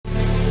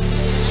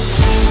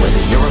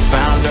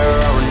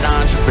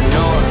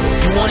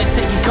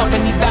Take your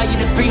company value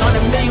to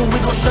 300 million, we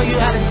gon' show you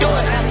how to do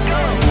it.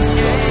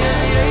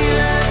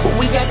 But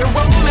we got the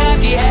roadmap,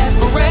 the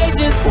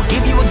aspirations. We'll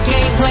give you a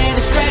game plan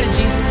and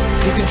strategies.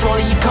 Seize control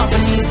of your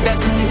company's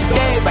destiny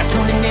today by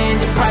tuning in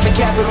to Private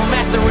Capital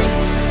Mastery.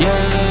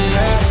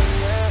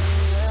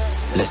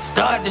 Let's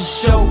start the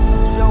show.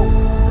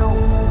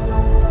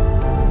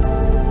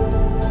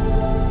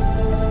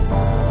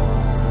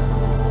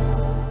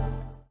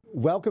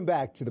 Welcome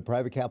back to the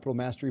Private Capital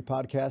Mastery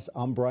Podcast.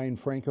 I'm Brian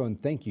Franco,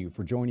 and thank you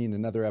for joining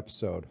another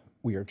episode.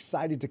 We are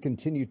excited to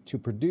continue to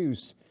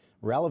produce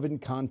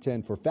relevant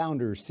content for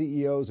founders,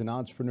 CEOs, and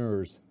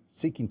entrepreneurs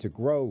seeking to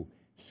grow,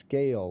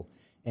 scale,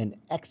 and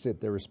exit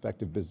their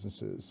respective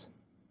businesses.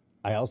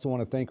 I also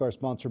want to thank our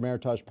sponsor,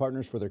 Meritage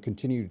Partners, for their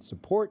continued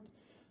support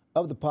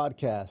of the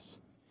podcast.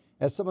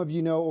 As some of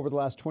you know, over the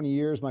last 20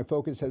 years, my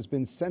focus has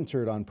been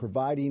centered on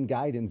providing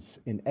guidance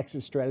in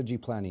exit strategy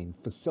planning,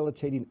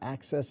 facilitating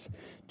access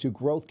to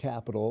growth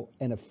capital,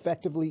 and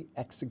effectively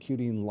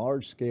executing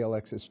large-scale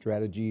exit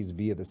strategies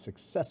via the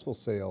successful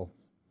sale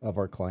of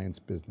our clients'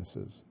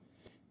 businesses.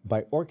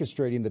 By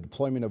orchestrating the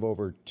deployment of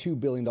over $2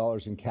 billion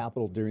in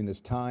capital during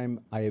this time,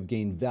 I have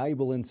gained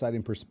valuable insight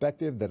and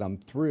perspective that I'm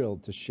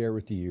thrilled to share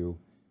with you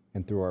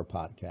and through our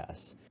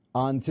podcast.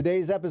 On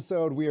today's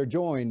episode, we are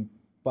joined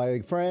by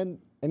a friend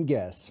and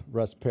guest,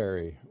 Russ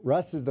Perry.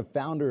 Russ is the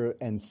founder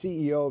and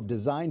CEO of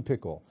Design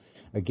Pickle,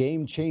 a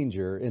game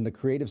changer in the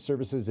creative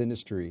services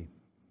industry.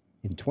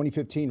 In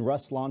 2015,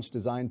 Russ launched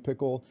Design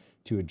Pickle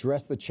to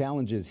address the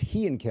challenges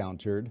he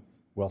encountered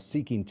while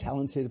seeking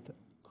talented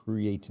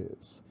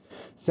creatives.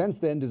 Since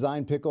then,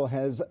 Design Pickle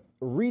has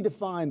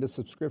redefined the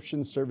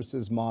subscription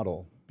services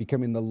model,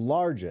 becoming the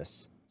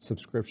largest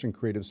subscription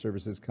creative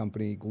services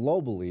company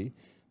globally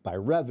by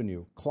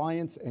revenue,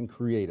 clients, and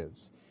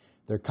creatives.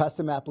 Their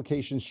custom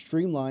application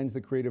streamlines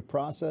the creative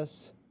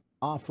process,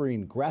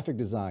 offering graphic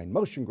design,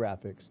 motion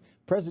graphics,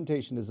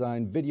 presentation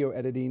design, video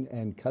editing,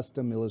 and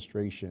custom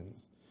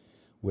illustrations.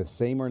 With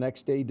same or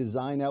next day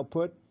design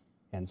output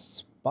and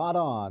spot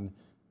on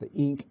the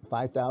Inc.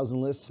 5000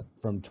 list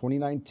from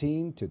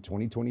 2019 to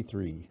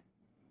 2023.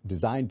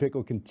 Design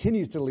Pickle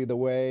continues to lead the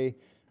way.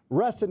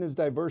 Russ and his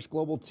diverse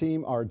global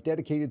team are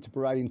dedicated to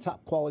providing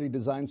top quality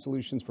design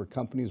solutions for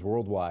companies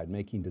worldwide,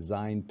 making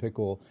Design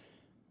Pickle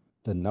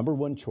the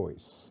 #1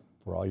 choice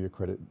for all your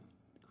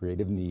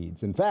creative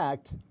needs. In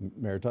fact,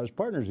 Meritage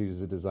Partners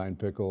uses a Design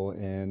Pickle,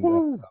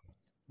 and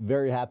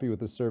very happy with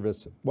the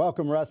service.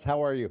 Welcome, Russ.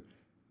 How are you?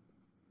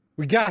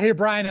 We got here,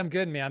 Brian. I'm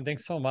good, man.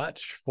 Thanks so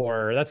much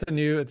for it's a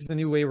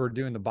new way we're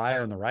doing the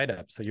bio and the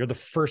write-up. So you're the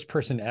first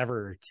person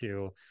ever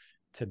to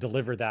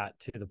deliver that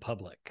to the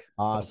public.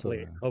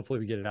 Awesome. Hopefully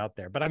we get it out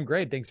there. But I'm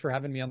great. Thanks for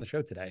having me on the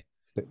show today.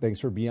 Thanks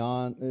for being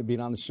on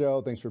the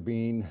show. Thanks for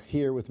being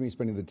here with me,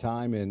 spending the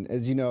time. And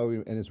as you know,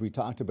 and as we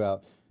talked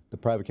about, the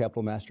Private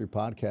Capital Mastery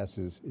Podcast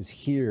is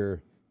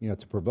here,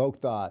 to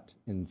provoke thought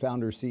in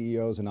founders,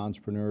 CEOs, and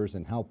entrepreneurs,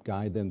 and help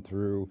guide them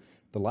through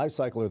the life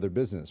cycle of their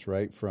business,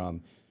 right?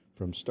 From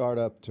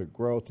startup to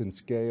growth and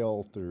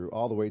scale through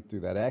all the way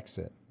through that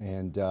exit.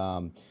 And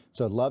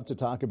so I'd love to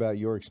talk about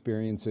your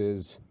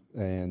experiences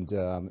and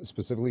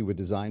specifically with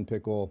Design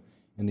Pickle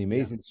and the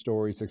amazing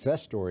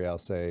success story, I'll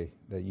say,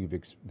 that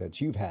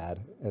you've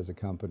had as a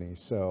company.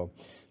 So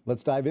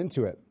let's dive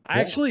into it.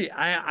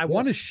 I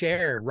want to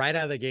share right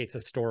out of the gates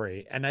a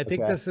story. And I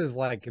think this is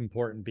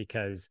important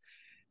because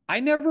I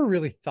never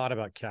really thought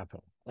about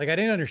capital. I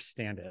didn't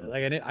understand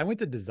it. I went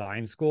to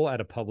design school at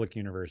a public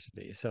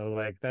university.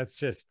 So that's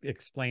just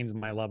explains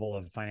my level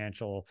of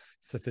financial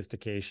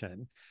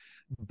sophistication.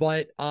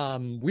 But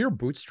we were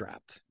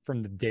bootstrapped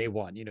from the day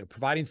one,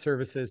 providing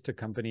services to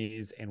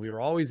companies, and we were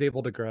always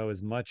able to grow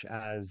as much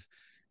as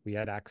we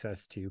had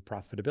access to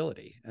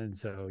profitability. And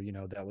so,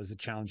 that was a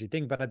challenging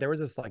thing. But there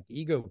was this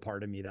ego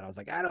part of me that I was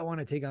like, I don't want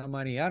to take on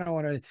money. I don't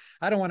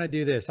want to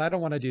do this. I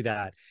don't want to do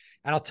that.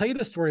 And I'll tell you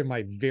the story of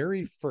my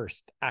very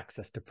first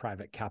access to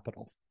private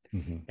capital.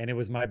 Mm-hmm. And it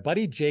was my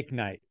buddy Jake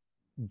Knight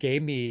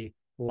gave me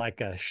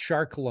a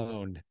shark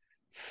loan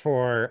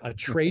for a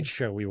trade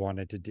show we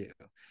wanted to do.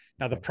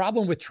 Now, the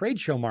problem with trade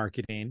show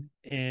marketing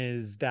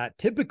is that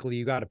typically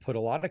you got to put a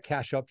lot of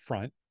cash up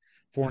front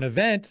for an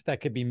event that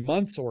could be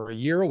months or a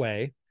year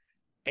away,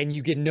 and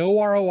you get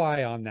no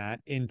ROI on that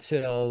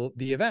until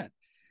the event.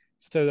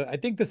 So I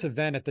think this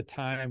event at the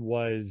time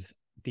was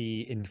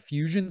the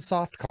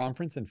Infusionsoft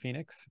conference in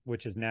Phoenix,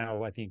 which is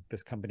now, I think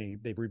this company,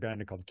 they've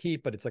rebranded called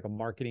Keep, but it's a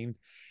marketing.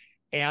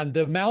 And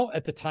the amount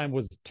at the time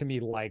was, to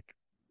me,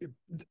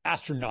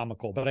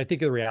 astronomical, but I think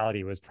the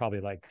reality was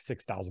probably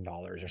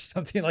 $6,000 or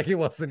something. It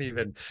wasn't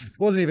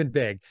even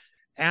big.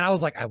 And I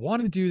was like, I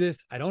want to do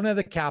this. I don't have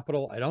the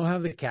capital. I don't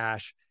have the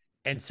cash.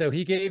 And so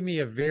he gave me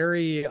a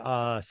very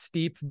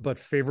steep but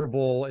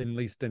favorable, at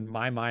least in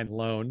my mind,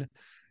 loan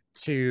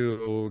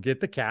to get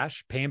the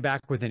cash, pay him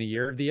back within a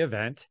year of the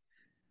event.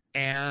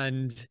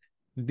 And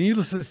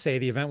needless to say,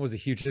 the event was a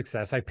huge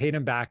success. I paid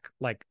him back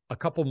a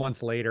couple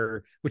months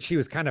later, which he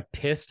was kind of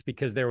pissed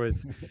because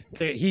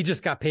he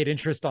just got paid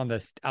interest on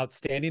the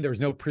outstanding. There was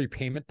no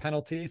prepayment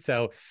penalty.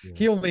 So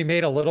he only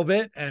made a little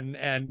bit. And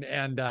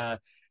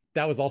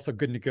that was also a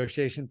good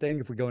negotiation thing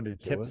if we go into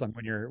tips on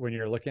when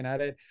you're looking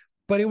at it.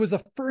 But it was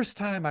the first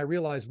time I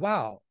realized,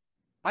 wow,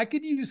 I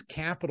could use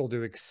capital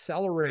to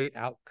accelerate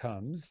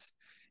outcomes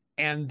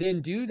and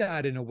then do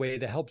that in a way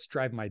that helps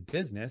drive my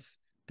business.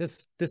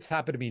 This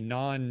happened to be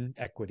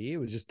non-equity. It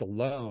was just a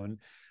loan,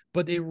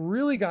 but it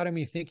really got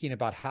me thinking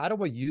about how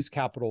do I use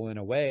capital in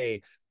a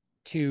way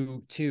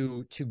to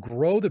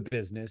grow the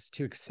business,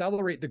 to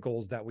accelerate the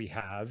goals that we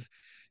have,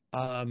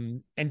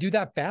 and do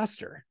that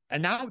faster.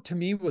 And that to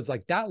me was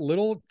like, that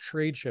little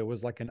trade show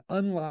was like an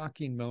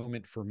unlocking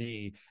moment for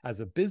me as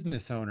a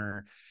business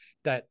owner,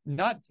 that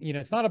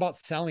it's not about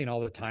selling all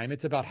the time.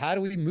 It's about how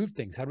do we move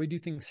things? How do we do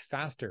things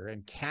faster?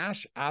 And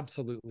cash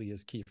absolutely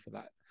is key for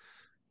that.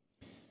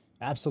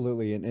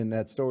 Absolutely. And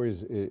that story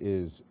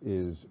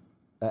is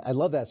I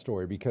love that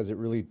story because it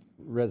really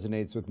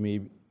resonates with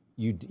me.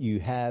 You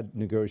had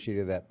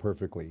negotiated that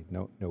perfectly.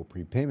 No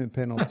prepayment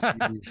penalties.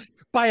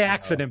 By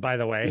accident, by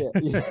the way.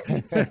 Yeah.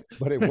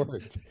 But it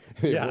worked.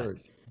 It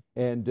worked.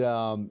 And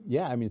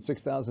yeah, I mean,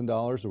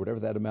 $6,000 or whatever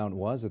that amount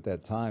was at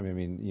that time. I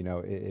mean,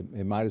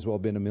 it might as well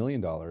have been $1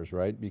 million,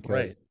 right?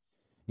 Because,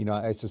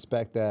 I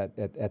suspect that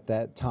at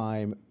that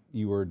time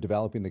you were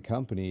developing the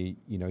company,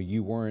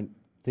 you weren't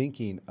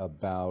thinking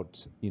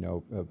about,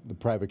 the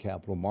private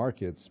capital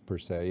markets per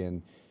se.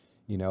 And,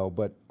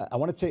 but I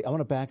want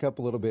to back up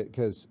a little bit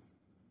because,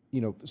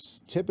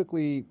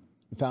 typically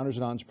founders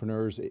and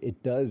entrepreneurs,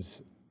 it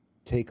does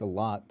take a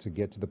lot to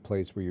get to the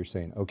place where you're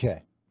saying,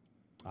 okay,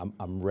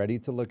 I'm ready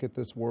to look at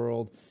this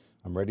world.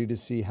 I'm ready to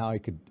see how I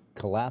could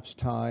collapse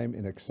time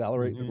and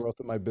accelerate the growth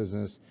of my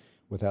business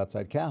with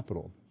outside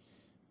capital.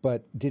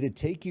 But did it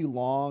take you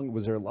long?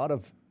 Was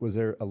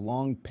there a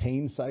long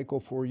pain cycle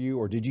for you,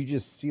 or did you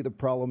just see the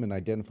problem and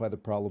identify the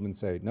problem and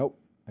say, nope,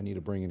 I need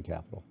to bring in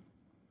capital?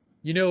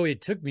 It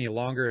took me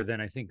longer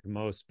than I think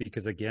most,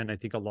 because again, I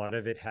think a lot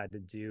of it had to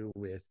do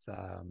with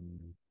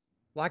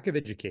lack of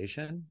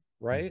education,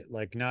 right?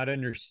 Like not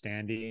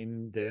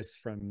understanding this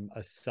from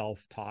a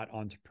self-taught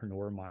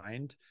entrepreneur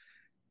mind.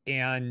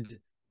 And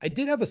I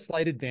did have a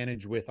slight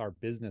advantage with our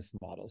business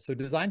model. So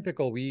Design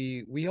Pickle,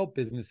 we help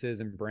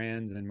businesses and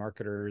brands and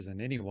marketers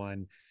and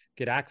anyone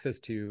get access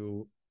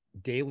to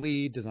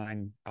daily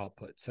design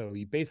output. So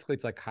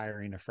it's like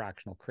hiring a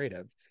fractional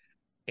creative.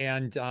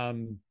 And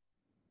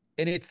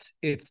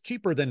it's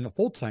cheaper than a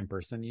full-time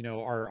person.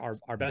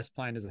 Our best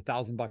plan is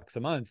 $1,000 a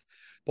month.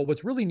 But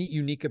what's really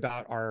unique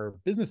about our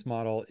business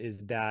model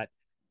is that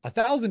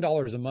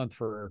 $1,000 a month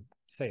for,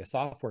 say, a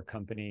software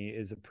company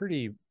is a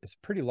pretty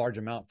large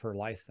amount for a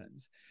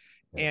license.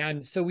 Yes.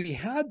 And so we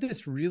had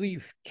this really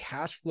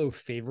cash flow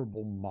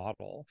favorable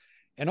model.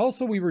 And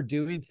also we were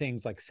doing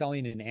things like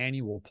selling an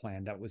annual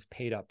plan that was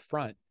paid up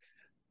front.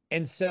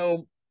 And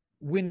so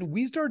when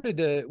I started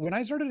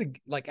to,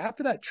 like,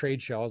 after that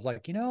trade show, I was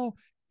like,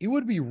 it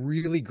would be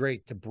really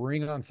great to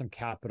bring on some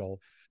capital.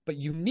 But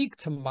unique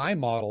to my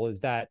model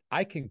is that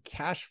I can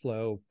cash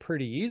flow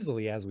pretty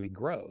easily as we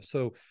grow.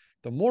 So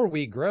the more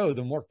we grow,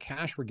 the more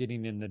cash we're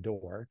getting in the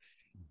door.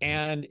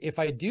 And if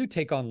I do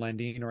take on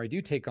lending or I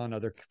do take on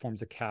other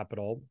forms of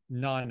capital,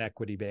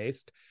 non-equity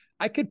based,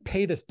 I could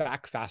pay this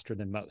back faster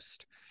than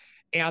most.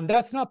 And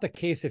that's not the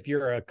case if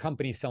you're a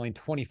company selling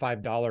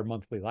 $25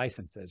 monthly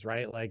licenses,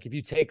 right? Like if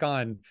you take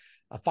on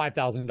a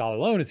 $5,000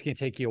 loan, it's going to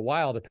take you a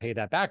while to pay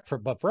that back.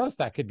 But for us,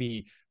 that could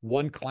be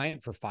one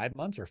client for 5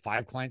 months or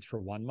 5 clients for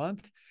 1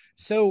 month.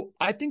 So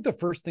I think the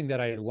first thing that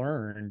I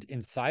learned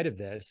inside of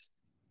this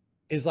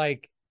is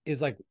like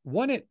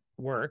one, it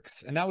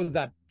works. And that was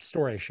that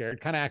story I shared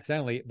kind of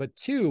accidentally. But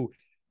two,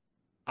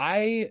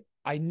 I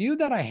knew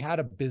that I had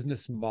a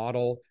business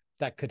model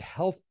that could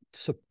help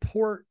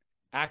support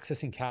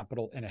accessing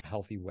capital in a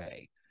healthy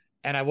way.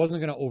 And I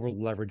wasn't going to over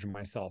leverage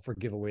myself or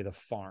give away the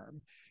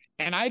farm.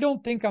 And I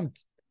don't think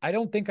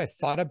I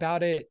thought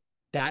about it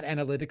that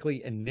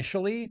analytically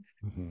initially.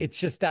 It's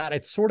just that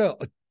it sort of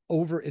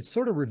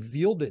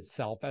revealed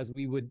itself as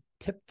we would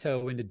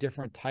tiptoe into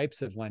different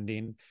types of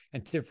lending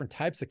and different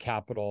types of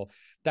capital,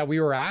 that we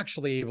were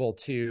actually able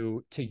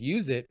to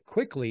use it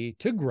quickly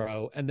to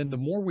grow. And then the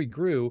more we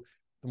grew,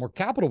 the more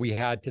capital we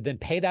had to then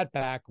pay that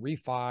back,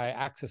 refi,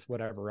 access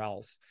whatever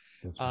else.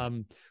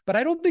 Right. But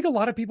I don't think a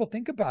lot of people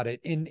think about it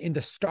in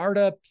the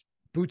startup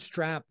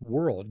bootstrap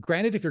world.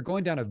 Granted, if you're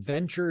going down a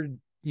venture,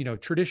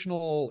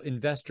 traditional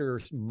investor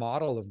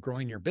model of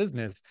growing your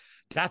business,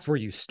 that's where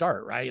you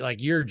start, right?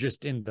 Like you're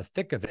just in the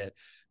thick of it.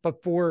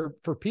 But for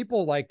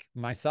people like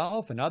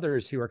myself and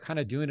others who are kind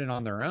of doing it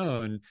on their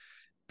own,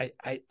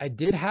 I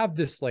did have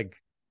this like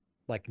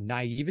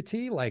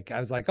naivety. Like I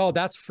was like, oh,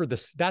 that's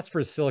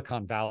for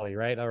Silicon Valley,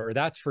 right? Or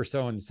that's for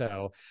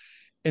so-and-so.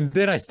 And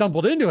then I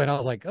stumbled into it and I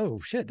was like, oh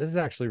shit, this is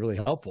actually really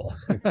helpful.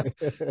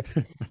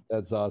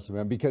 That's awesome,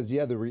 man. Because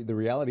the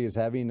reality is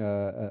having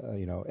a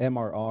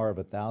MRR of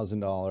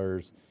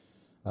 $1,000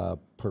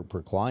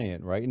 per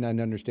client, right? And I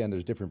understand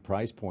there's different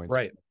price points.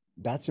 Right.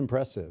 That's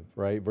impressive,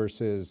 right?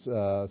 Versus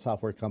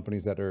software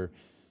companies that are,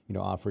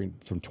 offering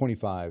from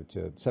 $25 to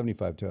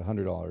 $75 to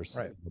 $100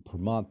 right. per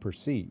month per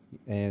seat.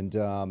 And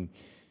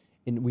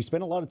we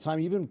spend a lot of time,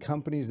 even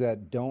companies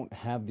that don't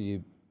have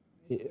the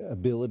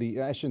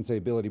ability, I shouldn't say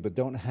ability, but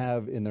don't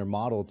have in their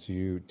model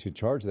to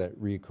charge that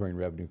recurring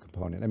revenue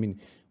component. I mean,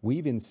 we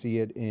even see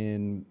it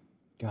in,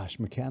 gosh,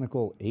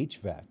 mechanical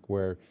HVAC,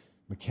 where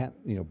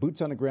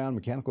boots on the ground,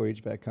 mechanical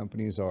HVAC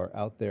companies are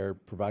out there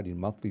providing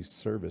monthly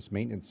service,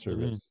 maintenance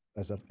service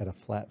at a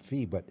flat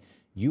fee. But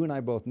you and I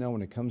both know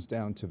when it comes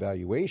down to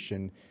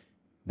valuation,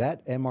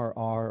 that MRR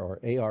or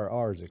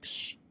ARR is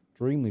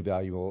extremely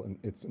valuable, and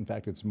in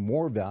fact it's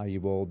more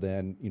valuable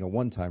than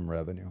one-time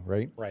revenue,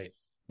 right? Right.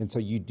 And so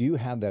you do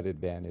have that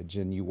advantage,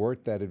 and you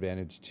work that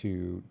advantage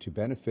to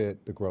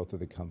benefit the growth of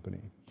the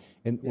company.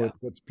 And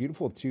what's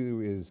beautiful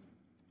too is,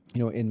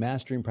 in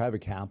mastering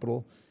private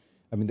capital,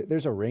 I mean,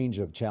 there's a range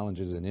of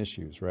challenges and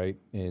issues, right?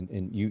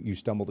 And you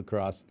stumbled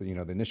across the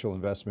initial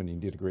investment,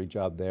 and you did a great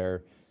job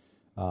there.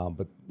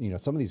 But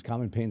some of these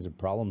common pains and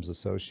problems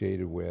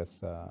associated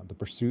with the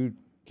pursuit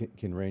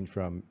can range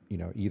from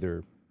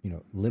either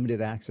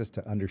limited access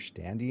to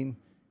understanding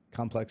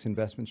complex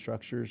investment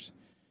structures,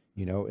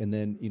 and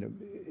then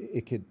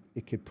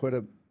it could put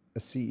a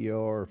CEO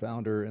or a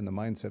founder in the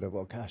mindset of,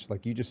 oh gosh,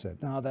 like you just said,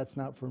 no, that's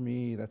not for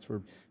me. That's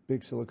for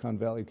big Silicon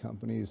Valley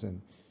companies.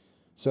 And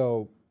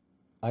so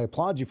I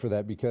applaud you for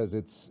that, because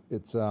it's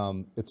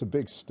a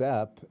big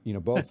step,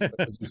 both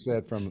as you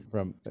said, from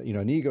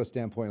an ego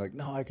standpoint, like,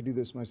 no, I could do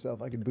this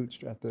myself, I could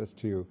bootstrap this,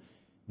 to,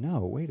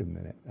 no, wait a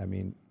minute. I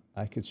mean,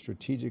 I could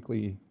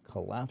strategically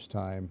collapse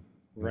time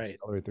and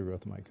accelerate the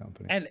growth of my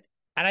company. And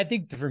I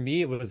think for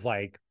me, it was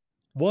like,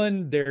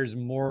 one, there's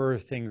more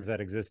things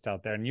that exist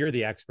out there, and you're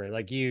the expert.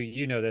 Like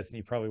you know this, and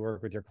you probably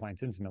work with your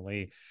clients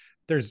intimately.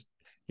 There's,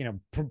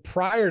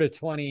 prior to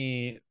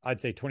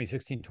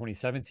 2016,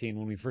 2017,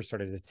 when we first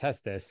started to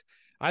test this,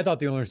 I thought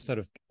the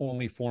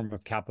only form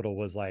of capital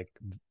was like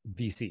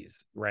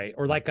VCs, right?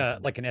 Or like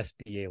an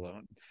SBA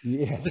loan.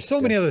 Yes. There's so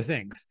many other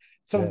things.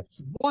 So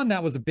one,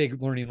 that was a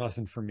big learning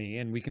lesson for me,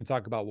 and we can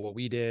talk about what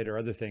we did or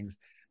other things.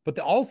 But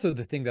also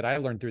the thing that I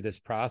learned through this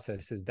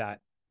process is that,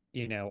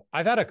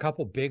 I've had a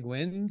couple big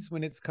wins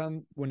when it's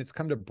come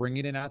to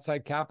bringing in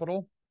outside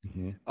capital.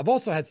 I've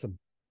also had some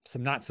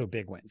not so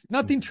big wins,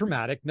 nothing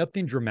dramatic,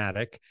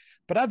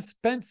 but I've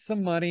spent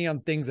some money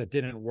on things that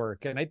didn't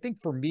work. And I think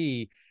for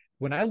me,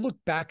 when I look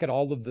back at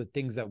all of the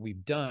things that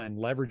we've done,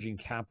 leveraging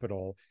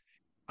capital,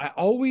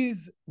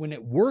 when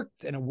it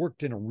worked, and it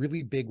worked in a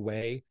really big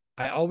way,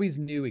 I always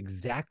knew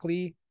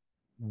exactly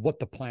what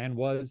the plan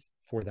was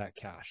for that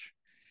cash.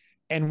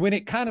 And when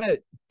it kind of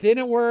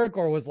didn't work,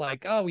 or was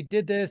like, oh, we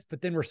did this, but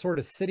then we're sort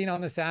of sitting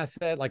on this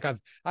asset. Like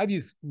I've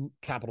used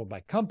capital by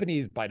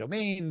companies, by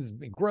domains,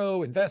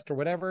 grow, invest, or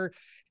whatever.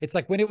 It's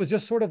like when it was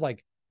just sort of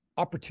like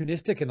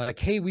opportunistic and like,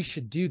 hey, we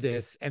should do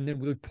this. And then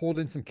we pulled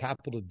in some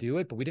capital to do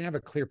it, but we didn't have a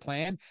clear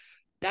plan.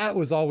 That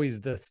was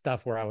always the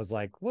stuff where I was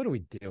like, what are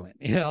we doing?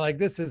 Like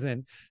this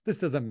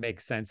doesn't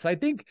make sense. So I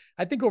think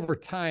over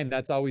time,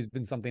 that's always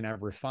been something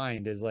I've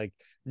refined, is like,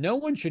 no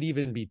one should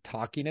even be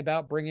talking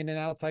about bringing in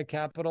outside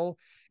capital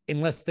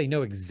unless they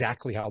know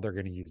exactly how they're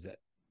going to use it.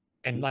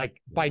 And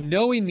like by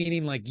knowing,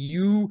 meaning like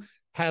you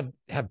have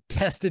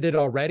tested it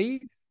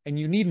already, and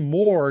you need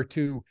more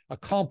to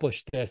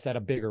accomplish this at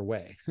a bigger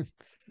way.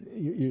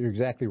 You're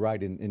exactly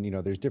right.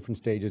 And there's different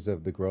stages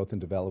of the growth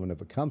and development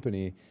of a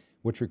company,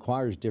 which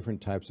requires different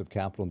types of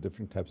capital and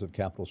different types of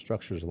capital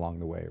structures along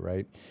the way,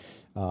 right?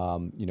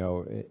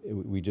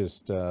 We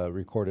just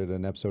recorded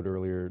an episode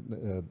earlier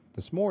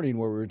this morning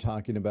where we were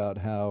talking about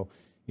how,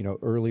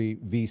 early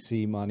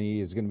VC money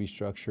is going to be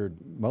structured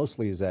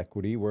mostly as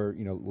equity, where,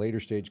 later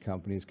stage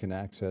companies can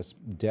access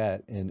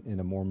debt in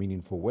a more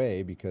meaningful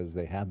way because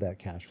they have that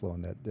cash flow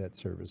and that debt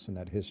service and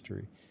that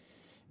history.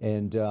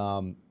 And,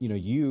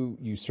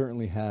 you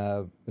certainly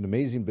have an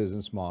amazing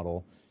business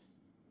model,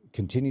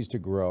 continues to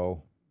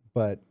grow.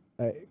 But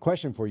a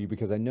question for you,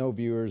 because I know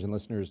viewers and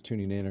listeners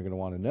tuning in are going to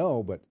want to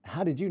know, but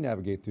how did you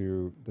navigate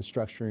through the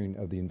structuring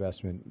of the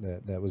investment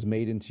that was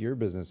made into your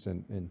business?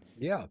 And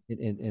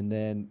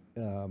then,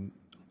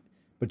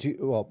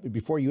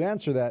 before you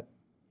answer that,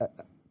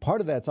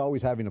 part of that's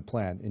always having a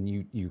plan. And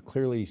you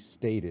clearly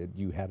stated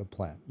you had a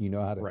plan. You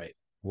know how to,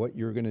 what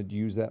you're going to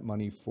use that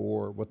money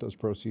for, what those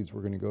proceeds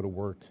were going to go to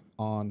work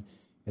on,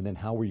 and then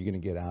how were you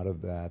going to get out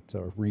of that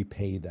or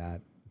repay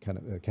that kind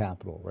of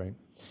capital, right?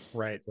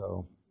 Right.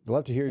 So I'd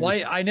love to hear.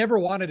 Well, I never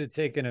wanted to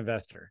take an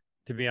investor,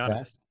 to be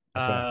honest.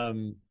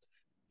 Okay.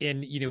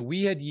 And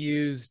we had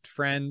used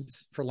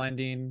friends for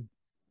lending.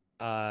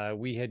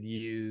 We had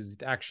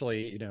used,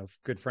 actually,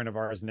 good friend of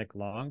ours, Nick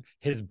Long,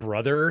 his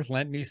brother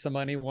lent me some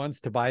money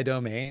once to buy a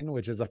domain,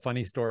 which is a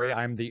funny story.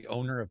 I'm the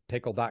owner of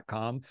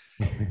pickle.com.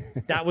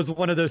 That was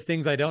one of those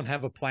things I don't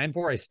have a plan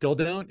for. I still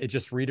don't. It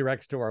just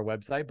redirects to our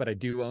website, but I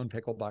do own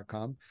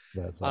pickle.com.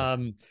 That's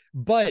awesome.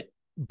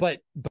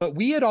 But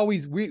we'd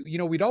always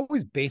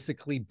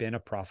basically been a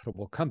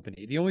profitable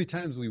company. The only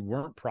times we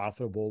weren't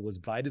profitable was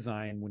by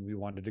design, when we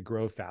wanted to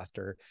grow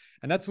faster.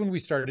 And that's when we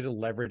started to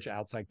leverage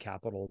outside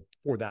capital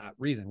for that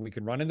reason. We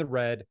could run in the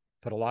red,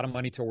 put a lot of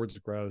money towards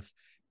growth,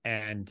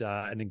 and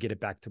then get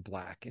it back to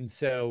black. And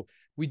so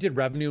we did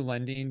revenue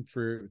lending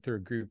through a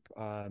group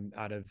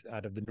out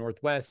of the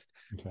Northwest.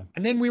 Okay.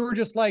 And then we were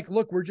just like,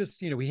 look, we're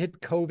just, we hit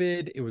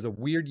COVID. It was a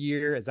weird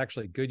year. It's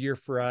actually a good year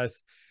for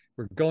us.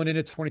 We're going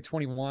into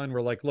 2021.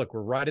 We're like, look,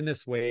 we're riding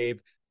this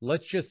wave.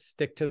 Let's just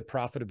stick to the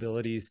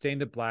profitability, stay in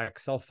the black,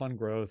 self-fund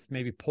growth,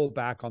 maybe pull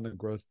back on the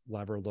growth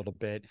lever a little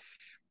bit.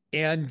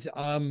 And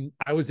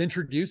I was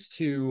introduced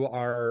to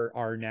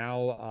our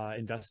now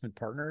investment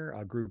partner,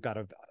 a group out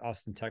of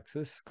Austin,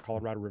 Texas,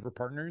 Colorado River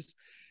Partners,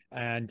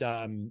 and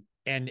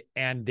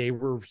they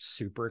were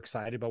super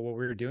excited about what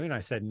we were doing.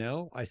 I said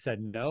no, I said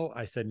no,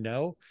 I said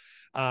no,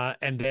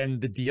 and then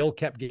the deal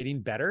kept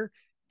getting better.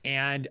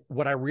 And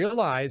what I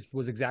realized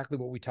was exactly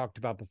what we talked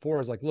about before. I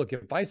was like, look,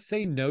 if I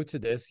say no to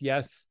this,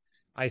 yes,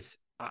 I'm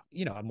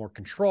more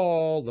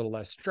control, a little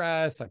less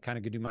stress. I kind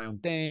of could do my own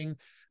thing.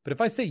 But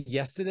if I say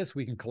yes to this,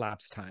 we can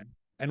collapse time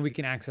and we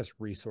can access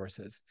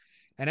resources.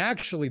 And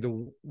actually,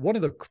 one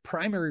of the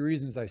primary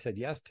reasons I said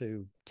yes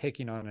to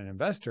taking on an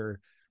investor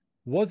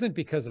wasn't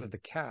because of the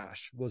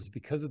cash, was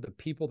because of the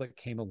people that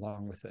came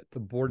along with it, the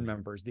board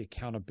members, the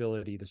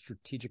accountability, the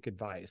strategic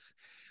advice.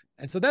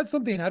 And so that's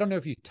something I don't know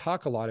if you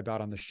talk a lot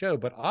about on the show,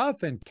 but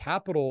often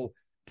capital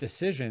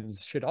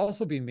decisions should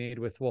also be made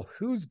with, well,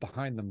 who's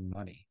behind the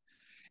money?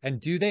 And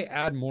do they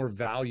add more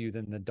value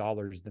than the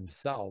dollars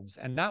themselves?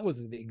 And that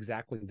was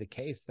exactly the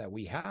case that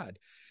we had.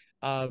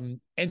 And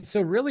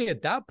so really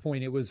at that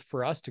point, it was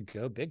for us to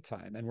go big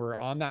time. And we're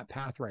on that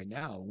path right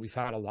now. We've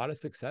had a lot of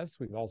success.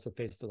 We've also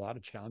faced a lot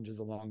of challenges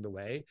along the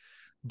way.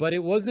 But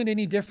it wasn't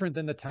any different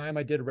than the time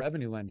I did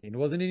revenue lending. It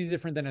wasn't any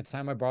different than the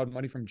time I borrowed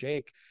money from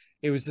Jake.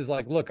 It was just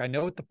like, look, I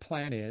know what the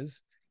plan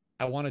is.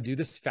 I want to do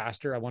this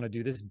faster. I want to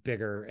do this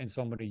bigger. And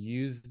so I'm going to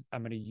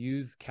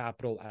use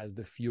capital as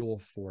the fuel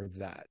for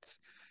that.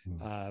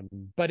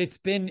 But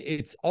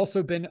it's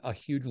also been a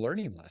huge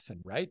learning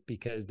lesson, right?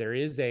 Because there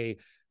is a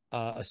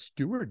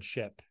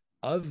stewardship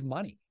of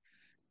money,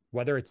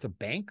 whether it's a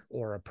bank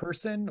or a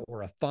person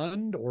or a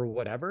fund or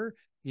whatever,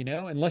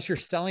 unless you're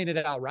selling it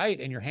outright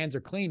and your hands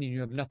are clean and you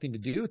have nothing to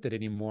do with it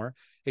anymore.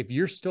 If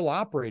you're still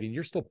operating,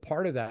 you're still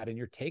part of that and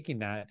you're taking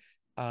that.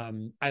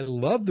 I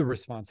love the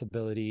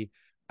responsibility.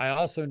 I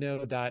also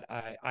know that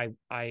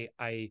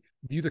I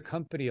view the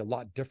company a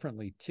lot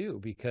differently too,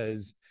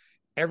 because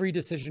every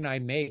decision I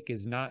make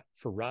is not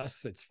for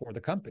Russ, it's for the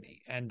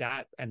company. And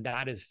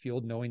that is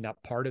fueled knowing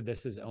that part of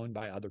this is owned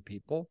by other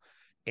people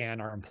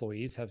and our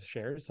employees have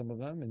shares, some of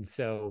them. And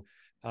so,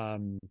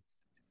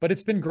 but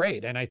it's been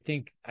great. And I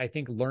think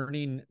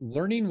learning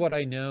what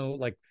I know,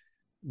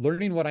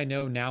 learning what I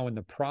know now in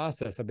the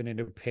process, I've been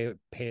able to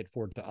pay it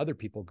forward to other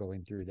people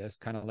going through this,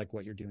 kind of like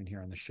what you're doing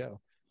here on the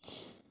show.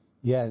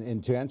 Yeah,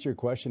 and to answer your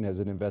question, as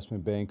an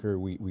investment banker,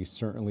 we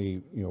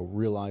certainly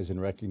realize and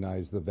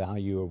recognize the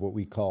value of what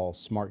we call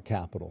smart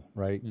capital,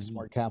 right? Mm-hmm.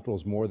 Smart capital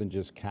is more than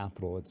just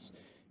capital. It's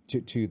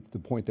to the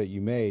point that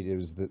you made. It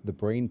was the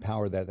brain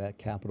power that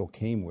capital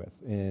came with,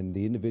 and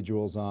the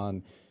individuals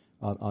on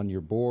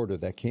your board or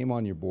that came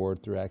on your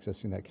board through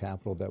accessing that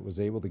capital that was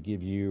able to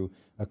give you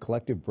a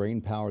collective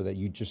brain power that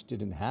you just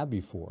didn't have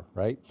before,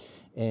 right?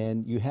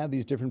 And you have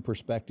these different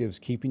perspectives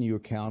keeping you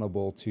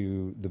accountable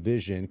to the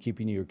vision,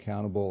 keeping you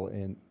accountable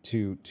and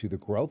to the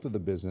growth of the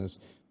business,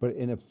 but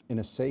in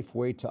a safe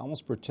way to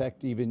almost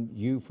protect even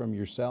you from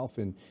yourself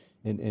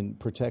and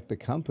protect the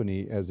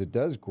company as it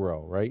does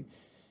grow, right?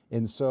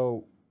 And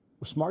so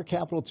smart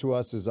capital to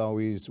us is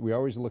we're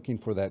always looking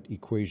for that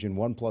equation,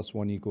 1 +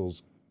 1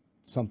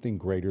 = something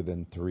greater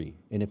than 3.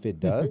 And if it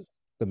does,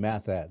 the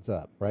math adds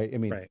up, right? I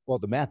mean, Well,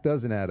 the math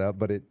doesn't add up,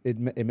 but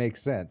it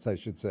makes sense, I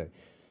should say.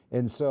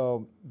 And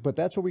so, but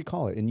that's what we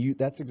call it. And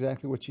that's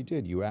exactly what you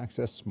did. You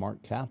accessed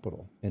smart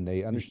capital, and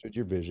they understood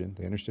your vision.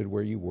 They understood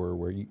where you were,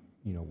 where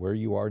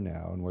you are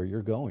now and where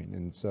you're going.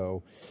 And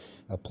so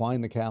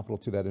applying the capital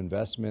to that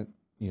investment,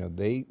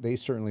 they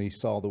certainly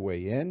saw the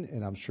way in,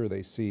 and I'm sure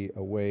they see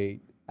a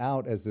way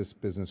out as this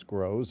business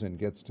grows and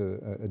gets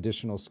to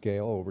additional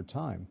scale over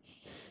time.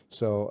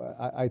 So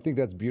I think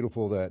that's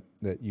beautiful that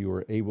you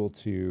were able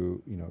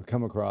to,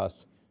 come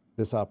across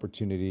this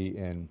opportunity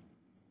and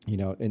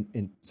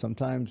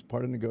sometimes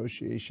part of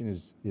negotiation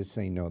is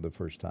saying no the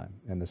first time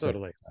and the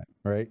second time,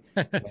 right?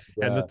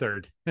 And the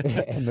third.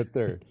 And the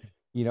third.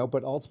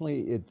 But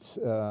ultimately it's,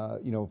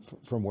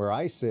 from where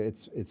I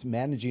sit, it's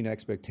managing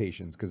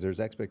expectations, because there's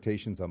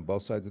expectations on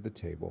both sides of the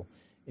table,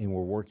 and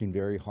we're working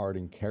very hard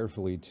and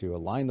carefully to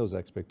align those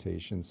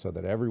expectations so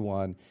that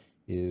everyone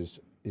is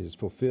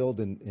fulfilled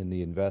in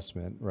the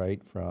investment,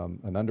 right? From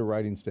an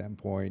underwriting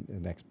standpoint,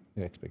 an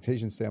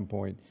expectation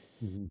standpoint.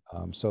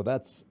 Mm-hmm. So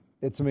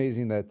it's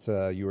amazing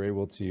that you were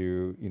able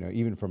to,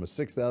 even from a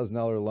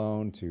 $6,000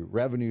 loan to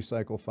revenue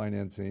cycle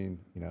financing,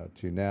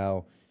 to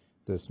now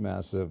this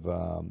massive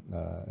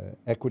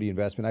equity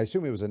investment. I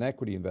assume it was an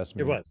equity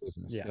investment. It was.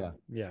 Yeah,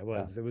 it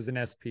was. Yeah. It was an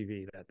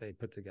SPV that they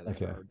put together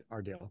for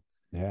our deal.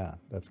 Yeah,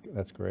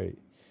 that's great.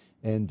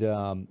 And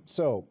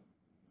so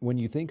when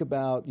you think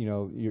about,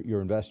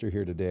 your investor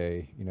here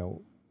today,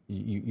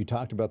 you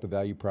talked about the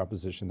value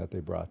proposition that they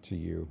brought to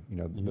you,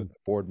 mm-hmm. the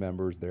board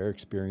members, their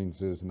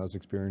experiences, and those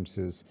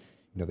experiences,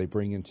 they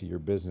bring into your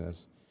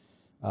business.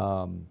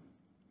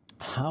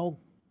 How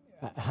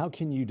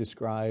can you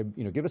describe,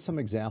 give us some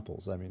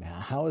examples. I mean,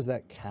 how is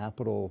that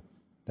capital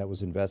that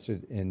was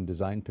invested in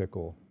Design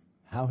Pickle,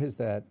 how has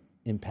that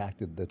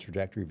impacted the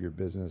trajectory of your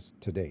business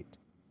to date?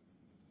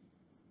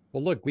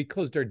 Well, look, we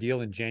closed our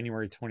deal in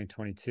January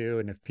 2022.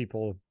 And if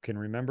people can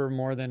remember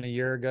more than a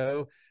year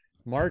ago,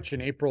 March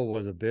and April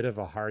was a bit of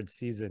a hard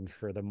season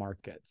for the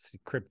markets.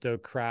 Crypto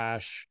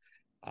crash,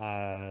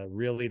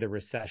 really the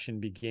recession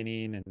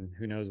beginning, and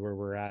who knows where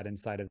we're at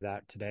inside of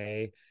that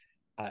today.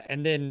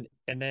 And then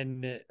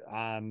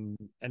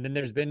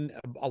there's been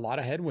a lot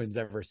of headwinds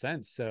ever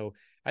since. So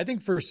I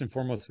think first and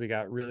foremost, we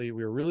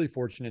were really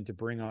fortunate to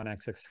bring on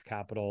excess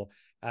capital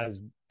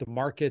as the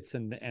markets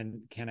and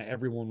kind of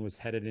everyone was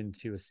headed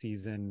into a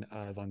season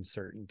of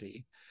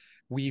uncertainty.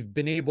 We've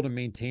been able to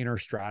maintain our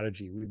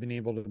strategy. We've been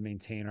able to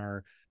maintain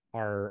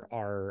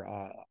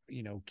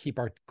keep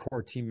our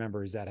core team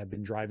members that have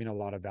been driving a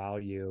lot of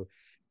value.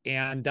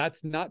 And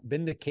that's not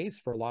been the case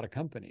for a lot of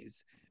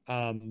companies.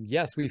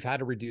 Yes, we've had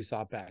to reduce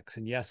OpEx,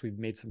 and yes, we've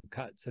made some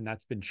cuts, and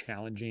that's been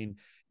challenging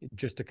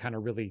just to kind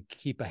of really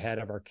keep ahead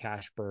of our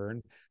cash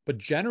burn. But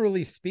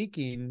generally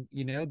speaking,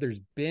 there's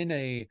been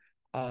a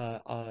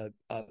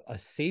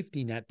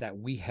safety net that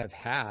we have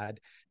had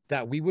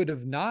that we would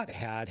have not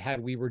had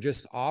we were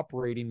just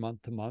operating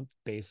month to month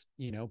based,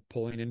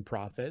 pulling in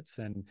profits,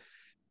 and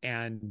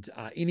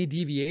any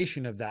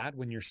deviation of that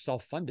when you're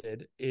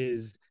self-funded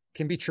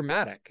can be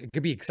traumatic. It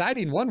could be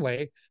exciting one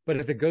way, but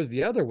if it goes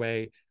the other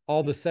way, all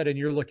of a sudden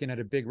you're looking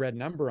at a big red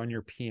number on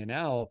your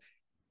P&L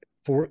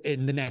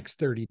in the next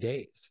 30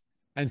 days.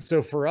 And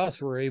so for us,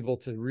 we're able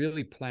to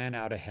really plan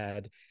out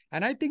ahead.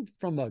 And I think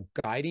from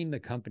guiding the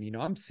company,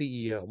 I'm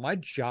CEO. My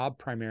job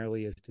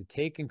primarily is to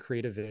take and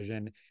create a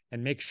vision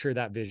and make sure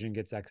that vision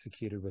gets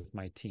executed with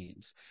my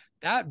teams.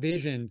 That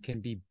vision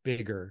can be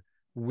bigger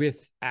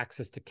with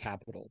access to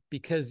capital,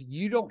 because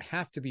you don't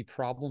have to be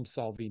problem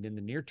solving in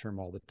the near term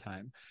all the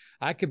time.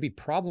 I could be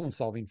problem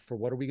solving for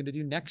what are we going to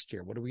do next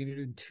year? What are we going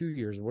to do in 2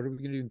 years? What are we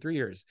going to do in 3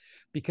 years?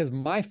 Because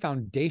my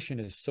foundation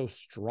is so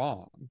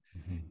strong.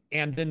 Mm-hmm.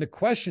 And then the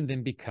question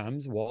then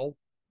becomes, well,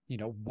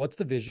 what's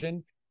the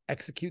vision?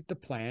 Execute the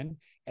plan.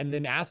 And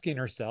then asking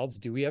ourselves,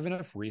 do we have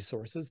enough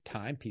resources,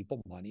 time,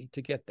 people, money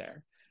to get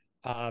there?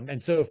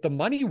 And so if the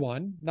money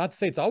one, not to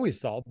say it's always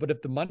solved, but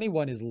if the money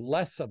one is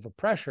less of a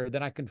pressure,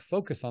 then I can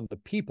focus on the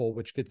people,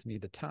 which gets me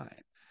the time.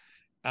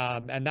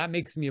 And that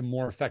makes me a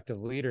more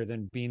effective leader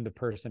than being the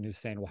person who's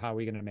saying, well, how are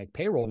we going to make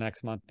payroll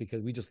next month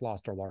because we just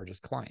lost our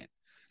largest client?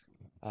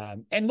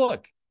 And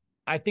look,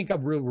 I think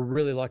we're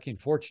really lucky and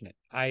fortunate.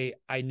 I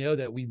know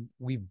that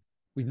we've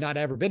not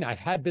ever been. I've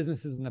had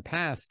businesses in the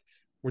past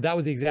where that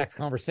was the exact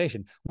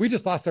conversation. We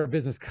just lost our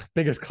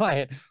biggest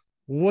client.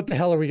 What the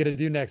hell are we going to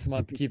do next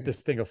month to keep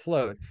this thing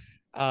afloat?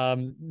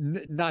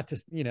 Not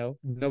just,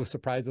 no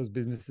surprise, those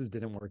businesses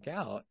didn't work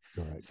out.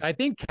 Right. So I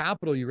think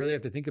capital, you really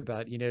have to think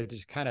about,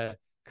 just kind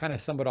of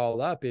sum it all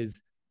up,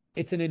 it's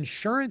an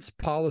insurance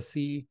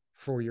policy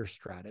for your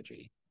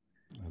strategy.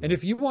 And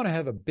if you want to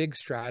have a big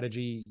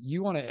strategy,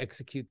 you want to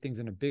execute things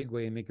in a big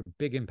way and make a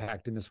big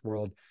impact in this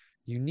world,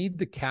 you need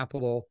the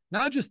capital,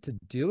 not just to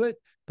do it,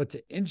 but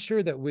to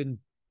ensure that when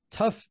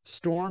tough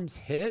storms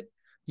hit,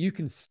 you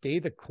can stay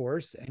the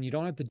course and you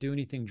don't have to do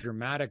anything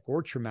dramatic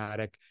or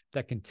traumatic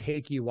that can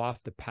take you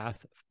off the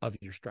path of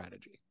your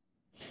strategy.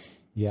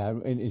 Yeah,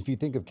 and if you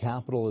think of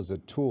capital as a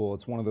tool,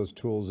 it's one of those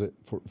tools that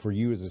for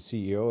you as a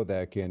CEO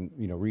that can,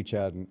 reach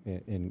out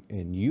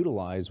and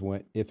utilize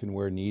if and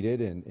where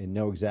needed, and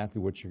know exactly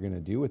what you're going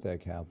to do with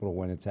that capital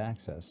when it's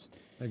accessed.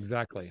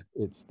 Exactly.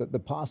 It's the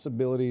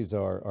possibilities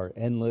are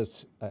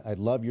endless. I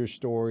love your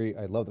story.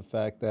 I love the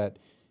fact that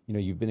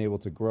you've been able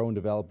to grow and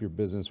develop your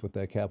business with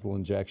that capital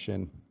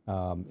injection,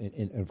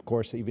 and of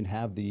course even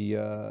have the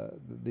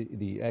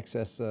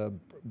excess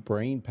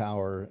brain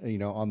power,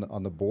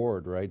 on the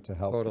board, right, to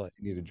help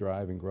continue to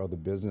drive and grow the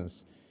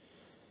business.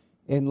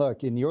 And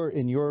look, in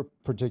your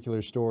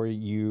particular story,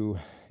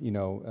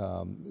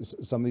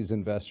 some of these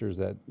investors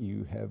that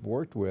you have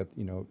worked with,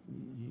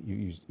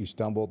 you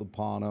stumbled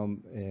upon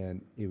them,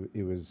 and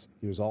it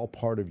was all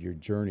part of your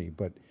journey.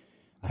 But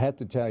I have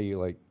to tell you,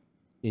 like,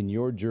 in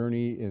your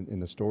journey, in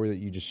the story that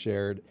you just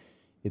shared,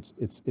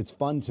 it's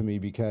fun to me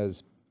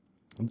because,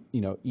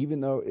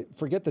 even though,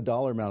 forget the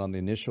dollar amount on the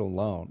initial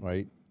loan,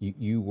 right?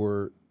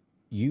 You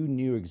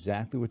knew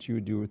exactly what you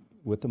would do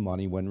with the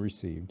money when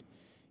received.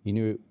 You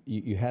knew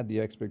you had the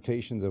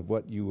expectations of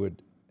what you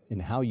would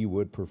and how you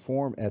would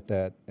perform at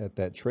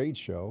that trade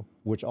show,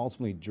 which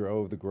ultimately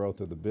drove the growth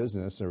of the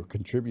business or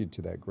contributed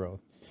to that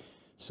growth.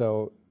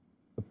 So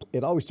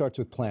it always starts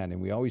with plan,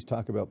 and we always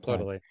talk about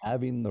plan,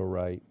 having the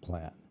right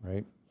plan,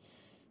 right?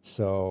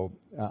 So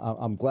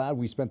I'm glad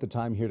we spent the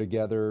time here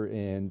together,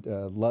 and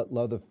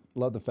love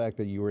the fact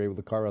that you were able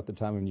to carve out the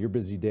time in your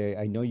busy day.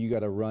 I know you got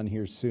to run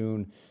here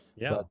soon,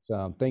 but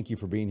thank you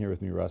for being here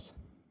with me, Russ.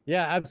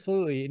 Yeah,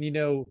 absolutely.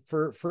 And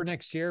for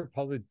next year,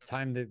 probably the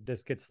time that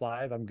this gets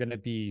live, I'm going to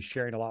be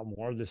sharing a lot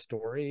more of the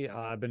story.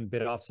 I've been a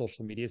bit off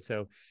social media,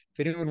 so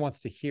if anyone wants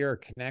to hear,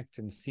 connect,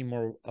 and see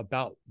more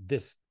about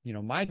this,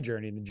 my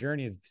journey, the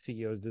journey of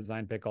CEO's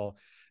Design Pickle,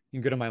 you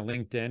can go to my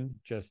LinkedIn,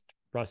 just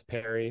Russ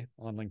Perry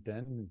on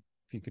LinkedIn.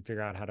 If you could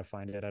figure out how to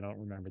find it, I don't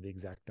remember the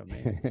exact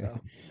domain. So,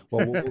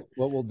 well,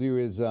 what we'll do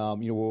is,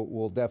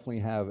 we'll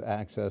definitely have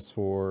access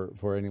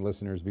for any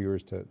listeners,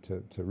 viewers to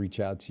reach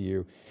out to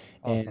you.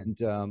 Awesome.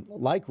 And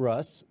like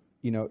Russ,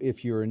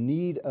 if you're in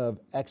need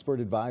of expert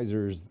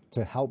advisors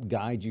to help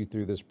guide you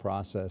through this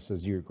process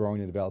as you're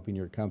growing and developing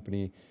your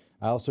company,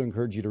 I also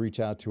encourage you to reach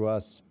out to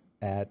us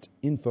at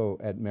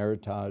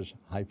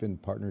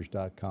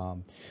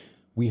info@meritage-partners.com.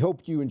 We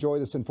hope you enjoy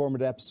this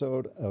informative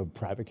episode of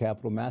Private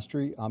Capital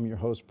Mastery. I'm your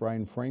host,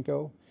 Brian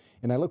Franco,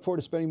 and I look forward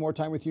to spending more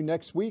time with you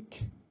next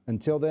week.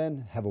 Until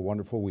then, have a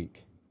wonderful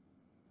week.